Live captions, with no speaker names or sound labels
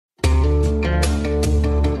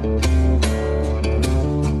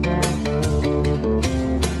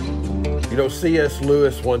know, C.S.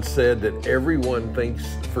 Lewis once said that everyone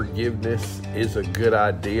thinks forgiveness is a good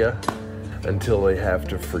idea until they have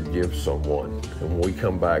to forgive someone. And when we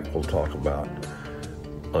come back, we'll talk about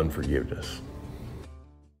unforgiveness.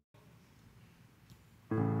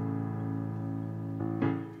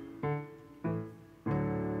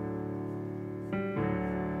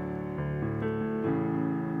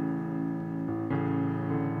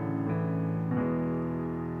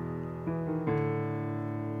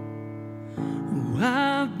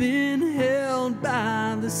 I've been held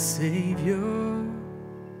by the Savior,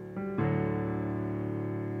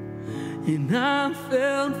 and I've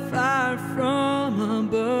felt fire from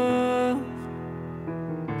above,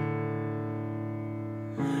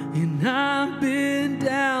 and I've been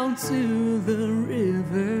down to the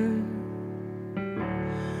river.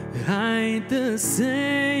 I ain't the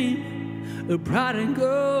same, a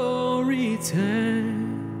prodigal return.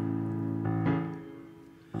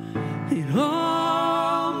 And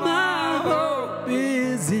all my hope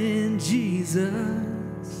is in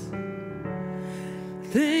Jesus.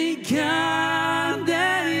 Thank God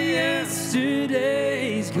that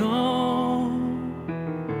yesterday's gone,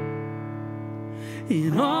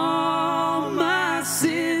 and all my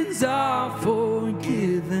sins are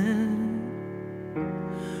forgiven.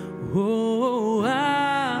 Oh,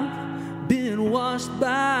 I've been washed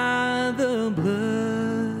by the blood.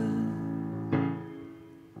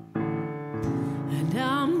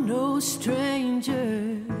 I'm no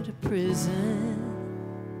stranger to prison,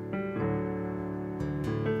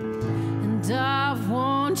 and I've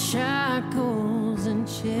worn shackles and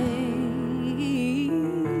chains,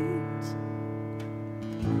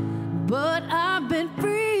 but I've been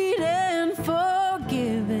freed and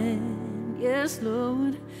forgiven, yes,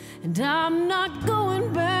 Lord, and I'm not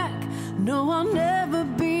going back, no, I'll never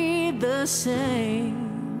be the same.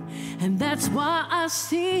 And that's why I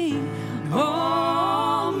sing,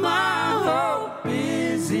 all my hope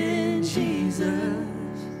is in Jesus.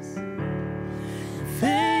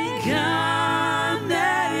 Thank God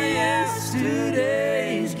that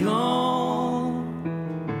yesterday's gone,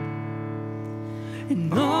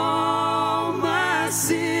 and all my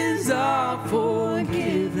sins are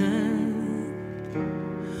forgiven.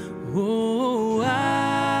 Oh,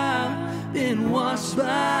 I've been washed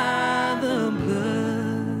by the blood.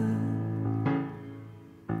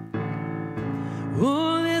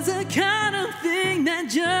 Oh, there's a kind of thing that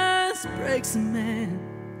just breaks a man,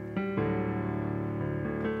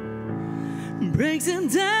 breaks him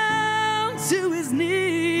down to his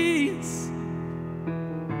knees.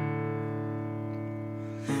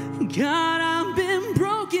 God, I've been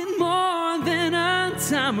broken more than a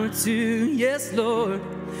time or two, yes, Lord,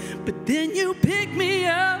 but then you picked me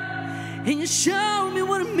up and you showed me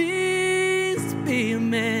what it means to be a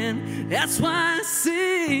man. That's why I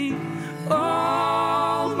sing,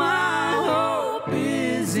 all my hope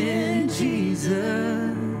is in Jesus.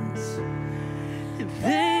 And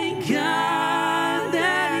thank God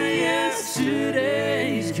that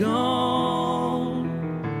yesterday's gone,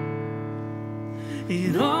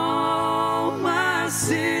 and all my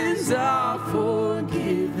sins are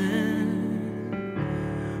forgiven.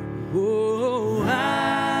 Oh,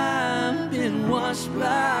 I've been washed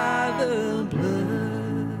by the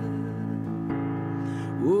blood.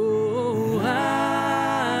 Oh,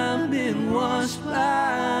 I've been washed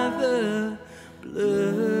by the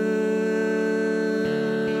blood.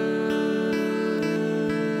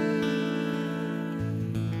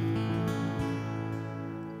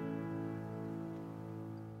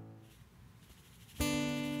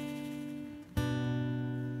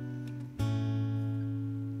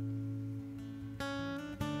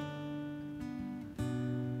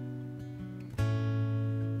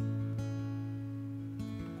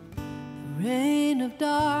 The reign of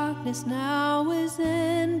darkness now is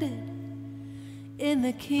ended, in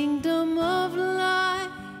the kingdom of light,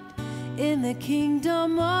 in the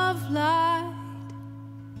kingdom of light.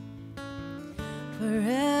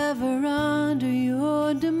 Forever under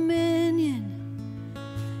your dominion,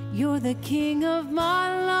 you're the king of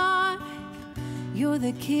my life, you're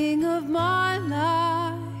the king of my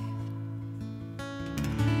life.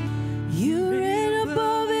 You reign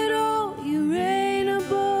above it all, you reign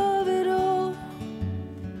above it all,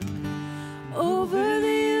 over the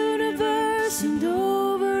universe and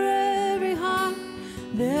over every heart.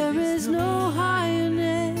 There is no higher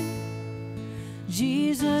name.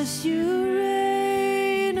 Jesus, you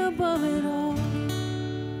reign above it all.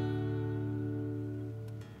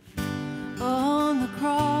 On the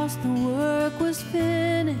cross the work was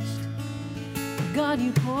finished. God,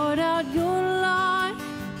 you poured out your life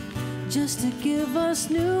just to give us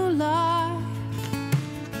new life.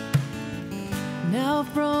 Now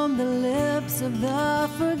from the lips of the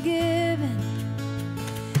forgiven,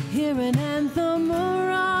 hear an anthem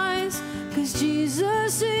arise, 'cause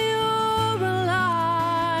Jesus, you're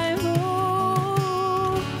alive.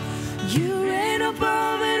 Oh, you reign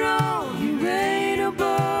above it all, you reign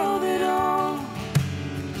above it all,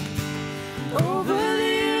 over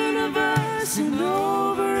the universe and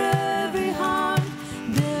over every heart.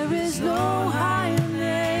 There is no higher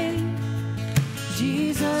name.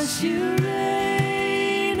 Jesus, you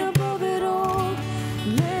reign above it all.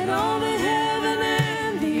 Let all the heaven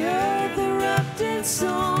and the earth erupt in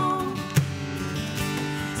song.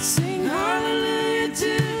 Sing hallelujah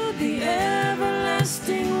to the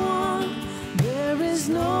everlasting one. There is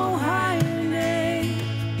no higher name.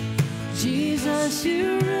 Jesus,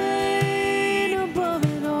 you reign above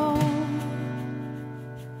it all.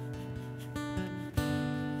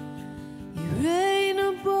 You reign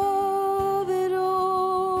above it all.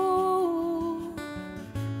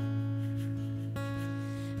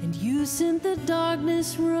 And you sent the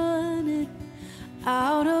darkness running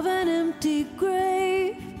out of an empty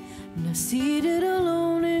grave. Now seated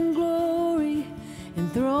alone in glory,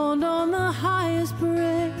 enthroned on the highest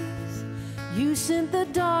praise. You sent the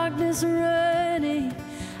darkness running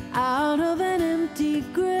out of an empty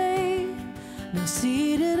grave. Now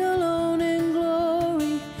seated alone in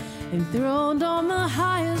glory, enthroned on the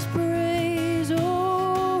highest praise.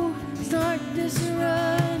 Oh, darkness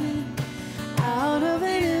running out of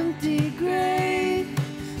an empty grave,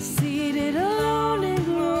 seated alone in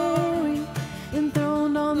glory,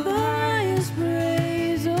 enthroned on the highest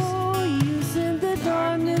praise. Oh, you sent the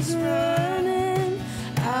darkness running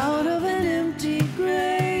out of an empty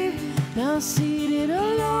grave, now seated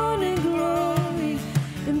alone in glory,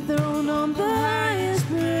 enthroned on the highest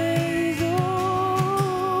praise.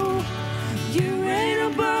 Oh, you reign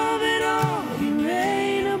above it all, you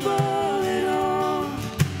reign above it all,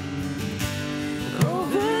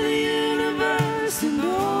 over the universe and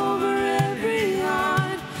over every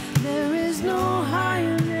heart. There is no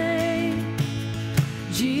higher name.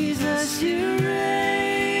 Jesus, you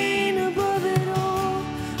reign above it all.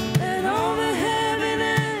 Let all the heaven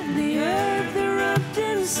and the earth erupt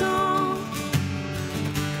in song.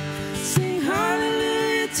 Sing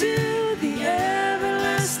hallelujah to the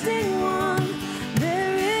everlasting one.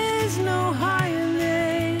 There is no higher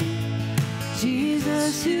name.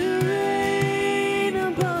 Jesus, you reign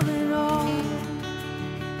above it all.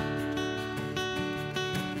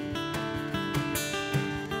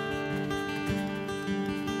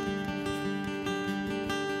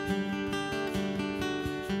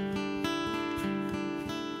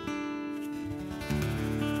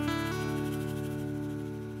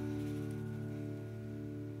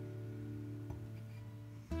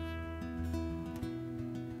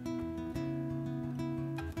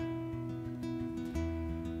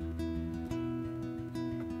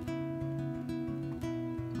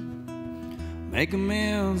 Make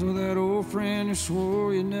amends with that old friend you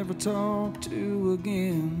swore you'd never talk to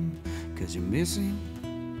again, 'cause you're missing.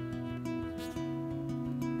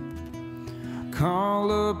 Call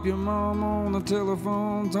up your mom on the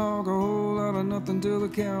telephone, talk a whole lot of nothing till the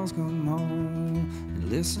cows come home. And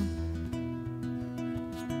listen.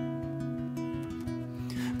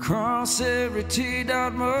 Cross every T,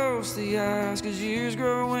 dot most the I's, 'cause years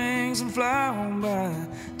grow wings and fly on by.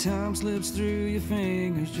 Time slips through your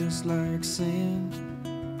fingers just like sand,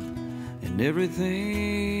 and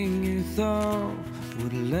everything you thought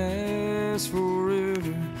would last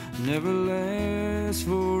forever never lasts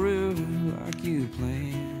forever like you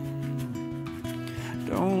planned.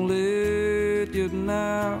 Don't let your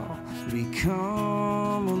now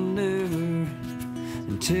become a never,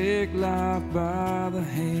 and take life by the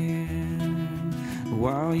hand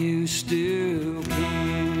while you still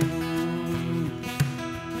can.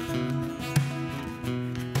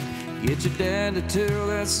 Get your dad to tell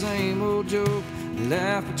that same old joke,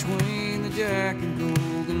 laugh between the Jack and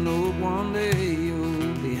Coke, and hope one day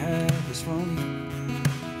you'll be half as funny.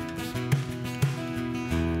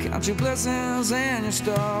 Count your blessings and your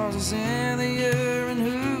stars, it's in the air and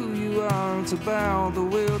who you are. It's about the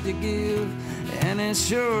wealth you give, and it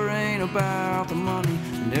sure ain't about the money.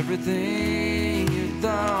 And everything you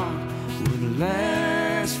thought would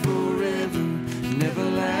last forever never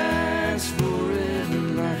lasts forever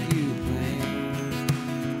like you planned.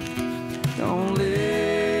 Don't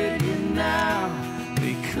let your now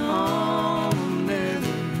become a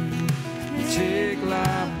never, and take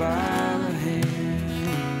life by the hand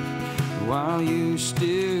while you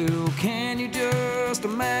still can. You just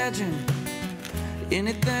imagine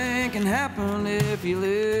anything can happen if you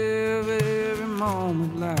live every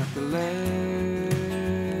moment like the last.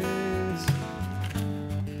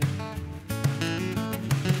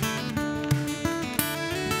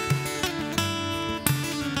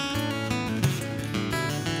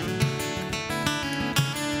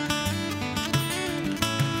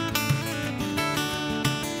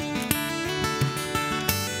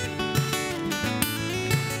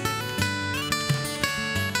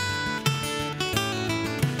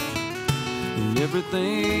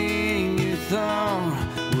 everything you thought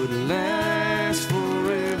would last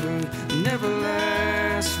forever never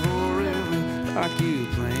lasts forever like you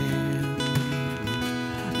planned.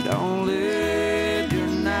 Don't let your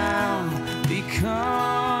now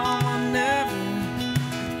become a never,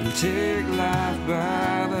 and take life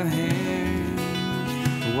by the hand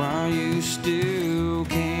while you still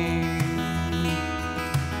can.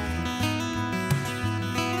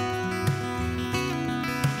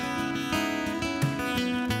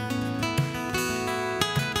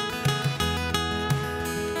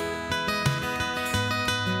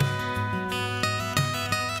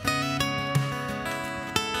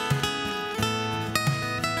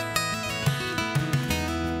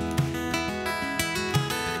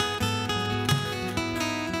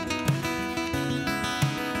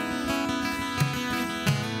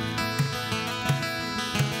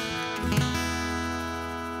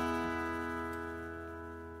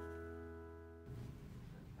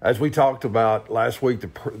 As we talked about last week,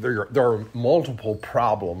 there are multiple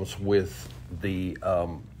problems with the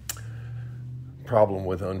problem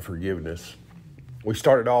with unforgiveness. We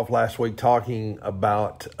started off last week talking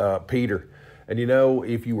about Peter, and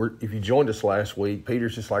if you joined us last week,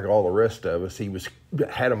 Peter's just like all the rest of us. He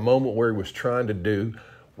had a moment where he was trying to do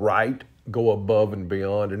right, go above and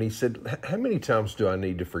beyond, and he said, "How many times do I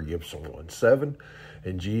need to forgive someone? 7?"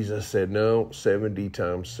 And Jesus said, "No, 70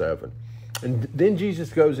 times 7." And then Jesus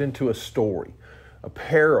goes into a story, a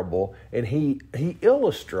parable, and he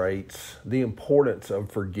illustrates the importance of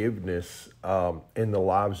forgiveness in the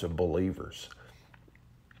lives of believers.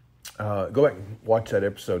 Go back and watch that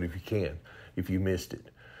episode if you can, if you missed it.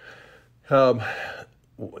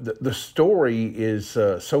 The story is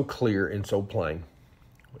so clear and so plain.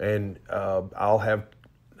 And I'll have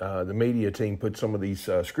the media team put some of these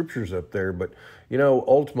scriptures up there. But,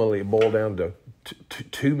 ultimately it boiled down to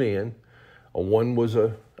two men. One was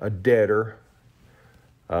a debtor.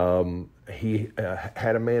 He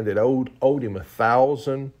had a man that owed him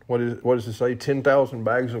 1,000. What does it say? 10,000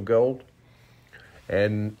 bags of gold.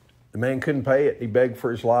 And the man couldn't pay it. He begged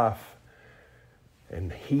for his life,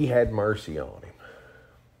 and he had mercy on him.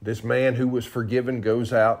 This man who was forgiven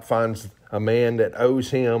goes out, finds a man that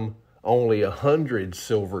owes him only 100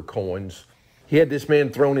 silver coins. He had this man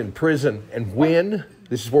thrown in prison, and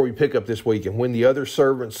this is where we pick up this week, and when the other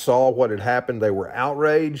servants saw what had happened, they were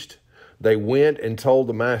outraged. They went and told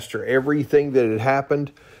the master everything that had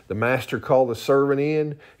happened. The master called the servant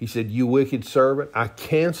in. He said, "You wicked servant, I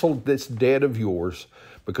canceled this debt of yours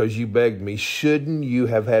because you begged me. Shouldn't you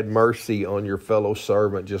have had mercy on your fellow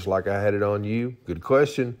servant just like I had it on you?" Good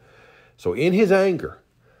question. So in his anger,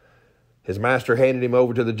 his master handed him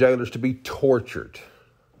over to the jailers to be tortured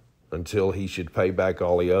until he should pay back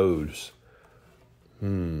all he owes.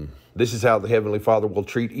 This is how the Heavenly Father will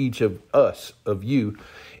treat each of us, of you,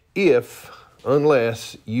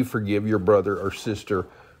 unless you forgive your brother or sister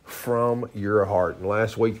from your heart. And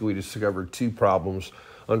last week we discovered two problems.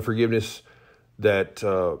 Unforgiveness, that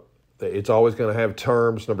it's always going to have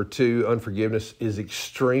terms. Number two, unforgiveness is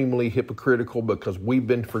extremely hypocritical because we've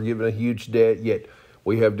been forgiven a huge debt, yet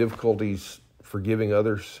we have difficulties forgiving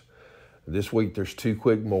others. This week there's two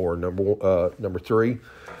quick more. Number three,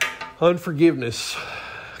 unforgiveness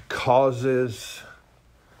causes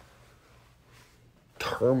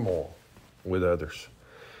turmoil with others.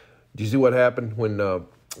 Do you see what happened when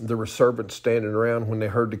there were servants standing around when they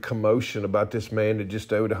heard the commotion about this man that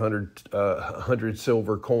just owed 100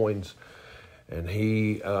 silver coins, and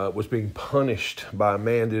he was being punished by a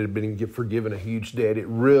man that had been forgiven a huge debt? It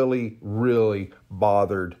really, really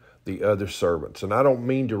bothered the other servants. And I don't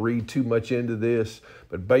mean to read too much into this,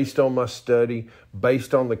 but based on my study,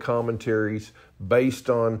 based on the commentaries,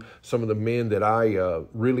 based on some of the men that I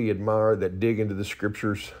really admire that dig into the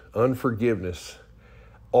scriptures, unforgiveness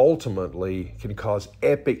ultimately can cause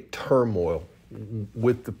epic turmoil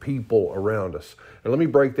with the people around us. And let me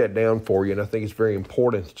break that down for you, and I think it's very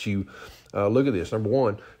important that you look at this. Number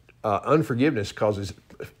one, unforgiveness causes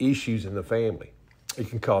issues in the family. It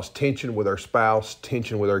can cause tension with our spouse,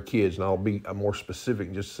 tension with our kids, and I'll be more specific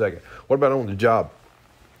in just a second. What about on the job?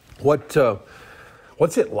 What's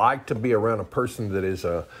it like to be around a person that is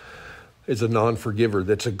a non-forgiver,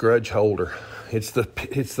 that's a grudge holder? It's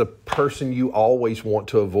the person you always want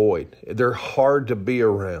to avoid. They're hard to be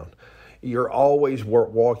around. You're always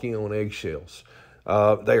walking on eggshells.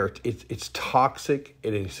 It's toxic,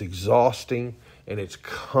 it is exhausting, and it's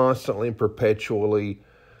constantly and perpetually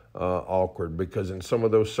awkward, because in some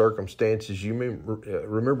of those circumstances, you may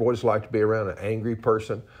remember what it's like to be around an angry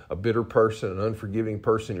person, a bitter person, an unforgiving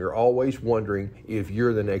person. You're always wondering if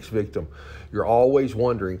you're the next victim. You're always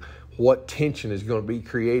wondering, what tension is going to be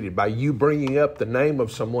created by you bringing up the name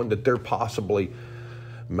of someone that they're possibly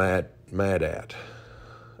mad at.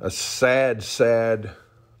 A sad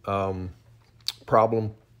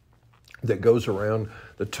problem that goes around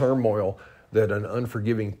the turmoil that an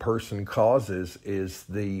unforgiving person causes is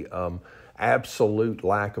the absolute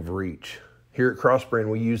lack of reach. Here at Crossbrand,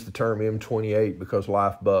 we use the term M28 because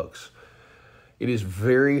life bucks. It is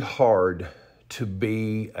very hard to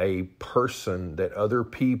be a person that other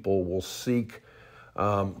people will seek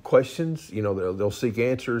questions. You know, they'll seek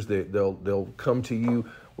answers. They'll come to you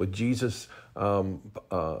with Jesus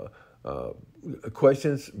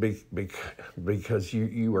questions because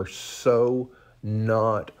you are so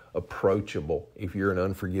not approachable if you're an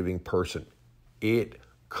unforgiving person. It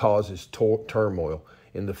causes turmoil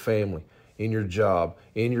in the family, in your job,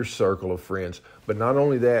 in your circle of friends. But not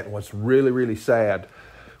only that, what's really, really sad,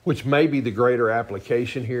 which may be the greater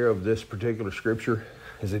application here of this particular scripture,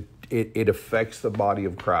 is it affects the body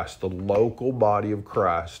of Christ, the local body of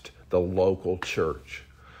Christ, the local church.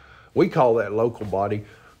 We call that local body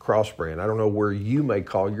Crossbrand. I don't know where you may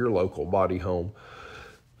call your local body home.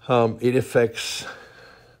 It affects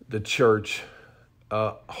the church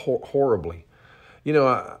horribly. You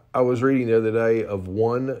know, I was reading the other day of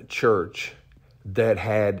one church that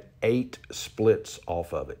had 8 splits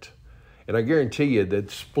off of it. And I guarantee you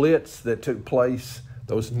that splits that took place,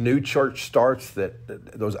 those new church starts,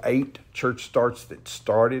 those 8 church starts that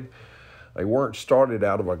started, they weren't started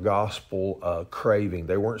out of a gospel craving.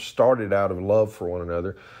 They weren't started out of love for one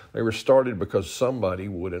another. They were started because somebody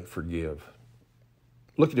wouldn't forgive.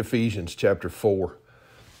 Look at Ephesians chapter 4.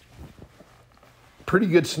 Pretty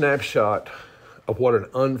good snapshot of what an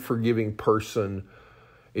unforgiving person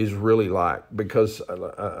is really like, because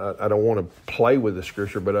I don't want to play with the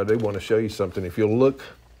scripture, but I do want to show you something. If you'll look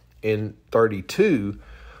in 32,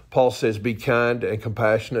 Paul says, be kind and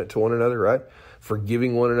compassionate to one another, right?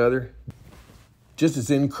 Forgiving one another, just as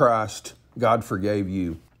in Christ God forgave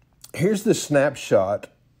you. Here's the snapshot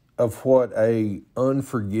of what a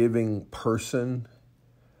unforgiving person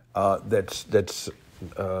that's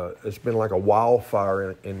it's been like a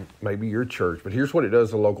wildfire in maybe your church, but here's what it does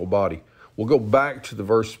to the local body. We'll go back to the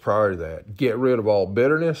verse prior to that. Get rid of all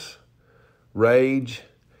bitterness, rage,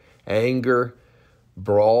 anger,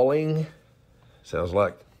 brawling, sounds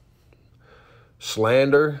like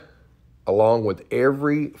slander, along with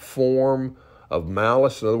every form of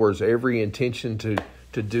malice. In other words, every intention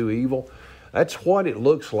to do evil. That's what it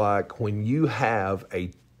looks like when you have a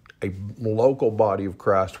local body of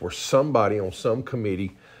Christ where somebody on some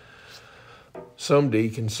committee, some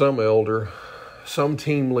deacon, some elder, some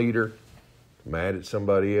team leader, mad at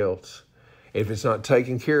somebody else. If it's not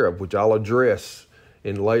taken care of, which I'll address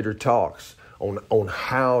in later talks on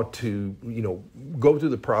how to, go through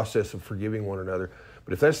the process of forgiving one another.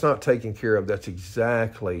 But if that's not taken care of, that's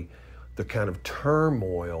exactly the kind of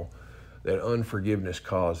turmoil that unforgiveness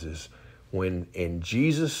causes. When in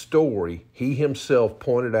Jesus' story, he himself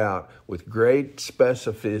pointed out with great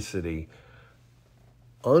specificity,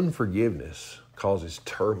 unforgiveness causes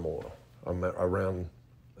turmoil around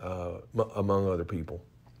among other people,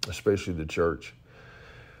 especially the church.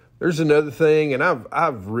 There's another thing, and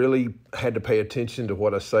I've really had to pay attention to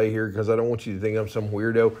what I say here because I don't want you to think I'm some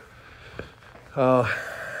weirdo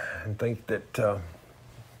and think that,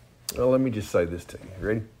 let me just say this to you.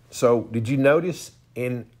 Ready? So did you notice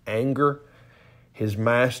in anger, his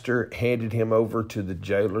master handed him over to the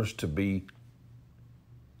jailers to be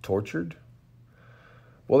tortured?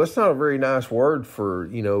 Well, that's not a very nice word for,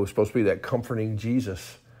 supposed to be that comforting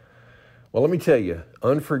Jesus. Well, let me tell you,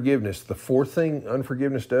 unforgiveness, the fourth thing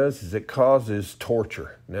unforgiveness does is it causes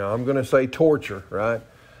torture. Now, I'm going to say torture, right?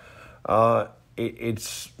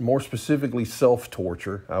 It's more specifically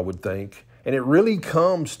self-torture, I would think. And it really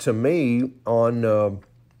comes to me on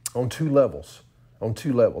 2 levels. On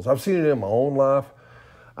 2 levels. I've seen it in my own life.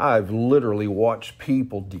 I've literally watched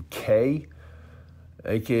people decay,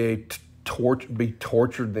 aka be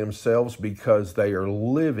tortured themselves because they are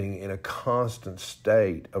living in a constant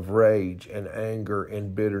state of rage and anger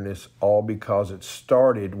and bitterness, all because it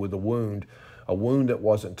started with a wound that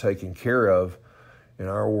wasn't taken care of. In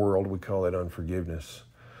our world, we call it unforgiveness.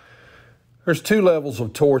 There's 2 levels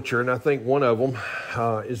of torture, and I think one of them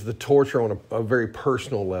is the torture on a very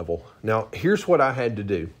personal level. Now, here's what I had to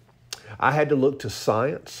do. I had to look to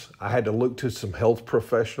science. I had to look to some health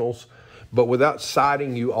professionals, but without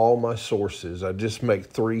citing you all my sources, I just make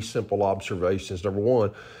 3 simple observations. Number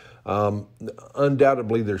one,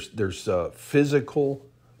 undoubtedly there's physical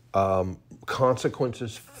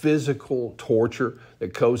consequences, physical torture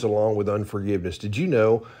that goes along with unforgiveness. Did you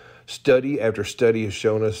know Study after study has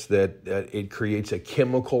shown us that it creates a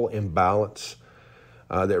chemical imbalance,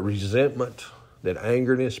 that resentment, that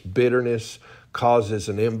angerness, bitterness causes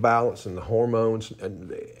an imbalance in the hormones, and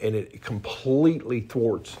it completely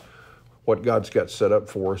thwarts what God's got set up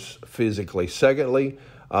for us physically. Secondly,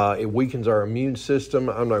 it weakens our immune system.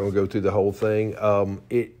 I'm not going to go through the whole thing.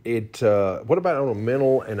 What about on a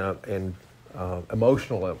mental and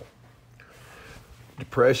emotional level?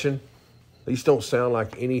 Depression. These don't sound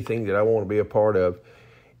like anything that I want to be a part of.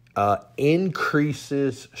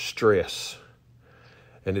 Increases stress.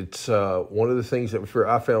 And it's one of the things that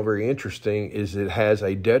I found very interesting is it has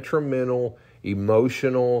a detrimental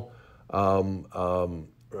emotional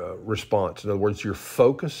response. In other words, your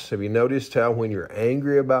focus. Have you noticed how when you're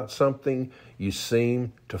angry about something, you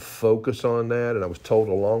seem to focus on that? And I was told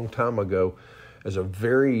a long time ago, as a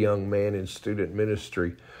very young man in student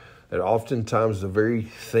ministry, that oftentimes the very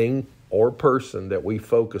thing or person that we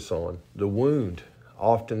focus on, the wound,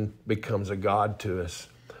 often becomes a god to us.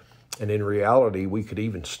 And in reality, we could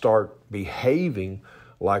even start behaving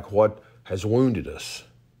like what has wounded us.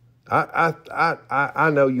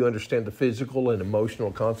 I know you understand the physical and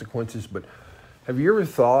emotional consequences, but have you ever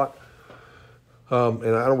thought, and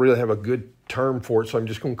I don't really have a good term for it, so I'm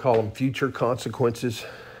just going to call them future consequences.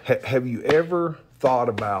 Have you ever thought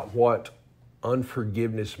about what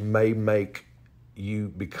unforgiveness may make you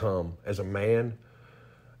become as a man,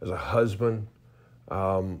 as a husband?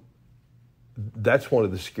 That's one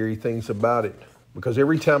of the scary things about it, because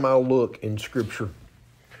every time I look in Scripture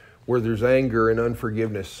where there's anger and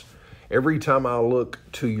unforgiveness, every time I look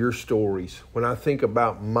to your stories, when I think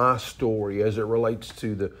about my story as it relates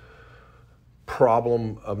to the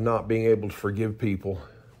problem of not being able to forgive people,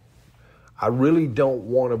 I really don't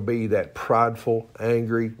want to be that prideful,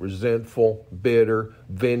 angry, resentful, bitter,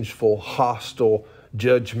 vengeful, hostile,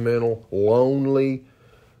 judgmental, lonely.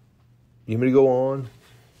 You want me to go on?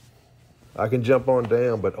 I can jump on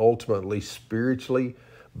down, but ultimately, spiritually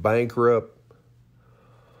bankrupt.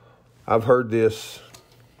 I've heard this,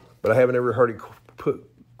 but I haven't ever heard it put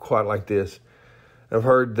quite like this. I've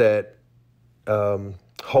heard that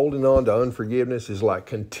holding on to unforgiveness is like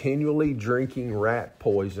continually drinking rat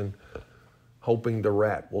poison, hoping the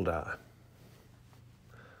rat will die.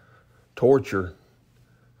 Torture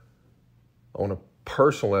on a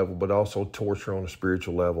personal level, but also torture on a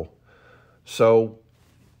spiritual level. So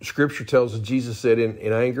Scripture tells us Jesus said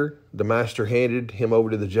in anger, the master handed him over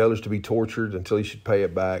to the jailers to be tortured until he should pay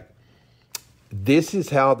it back. This is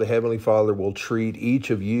how the Heavenly Father will treat each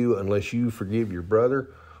of you unless you forgive your brother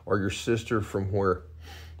or your sister from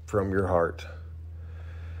your heart.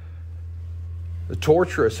 The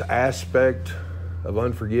torturous aspect of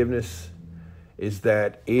unforgiveness is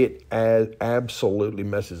that it absolutely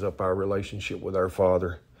messes up our relationship with our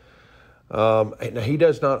Father. Now, He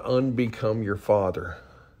does not unbecome your Father,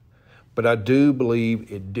 but I do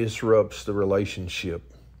believe it disrupts the relationship.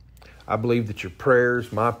 I believe that your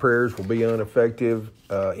prayers, my prayers, will be ineffective.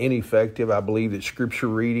 I believe that Scripture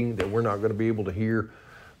reading, that we're not going to be able to hear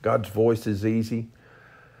God's voice is easy.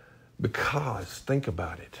 Because, think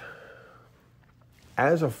about it,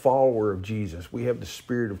 as a follower of Jesus, we have the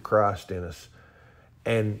Spirit of Christ in us.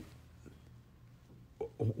 And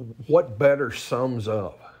what better sums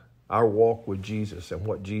up our walk with Jesus and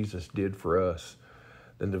what Jesus did for us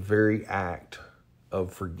than the very act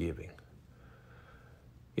of forgiving?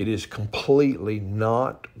 It is completely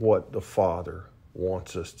not what the Father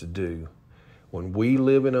wants us to do. When we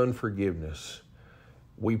live in unforgiveness,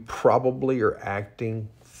 we probably are acting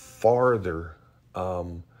farther,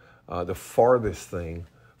 the farthest thing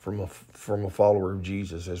from a follower of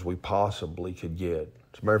Jesus as we possibly could get.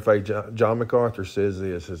 As a matter of fact, John MacArthur says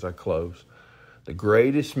this as I close: the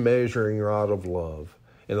greatest measuring rod of love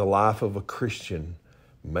in the life of a Christian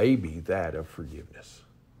may be that of forgiveness.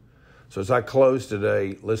 So as I close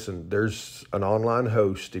today, listen, there's an online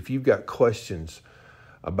host. If you've got questions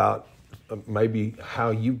about maybe how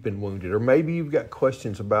you've been wounded, or maybe you've got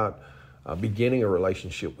questions about beginning a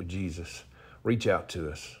relationship with Jesus, reach out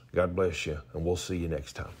to us. God bless you, and we'll see you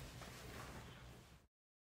next time.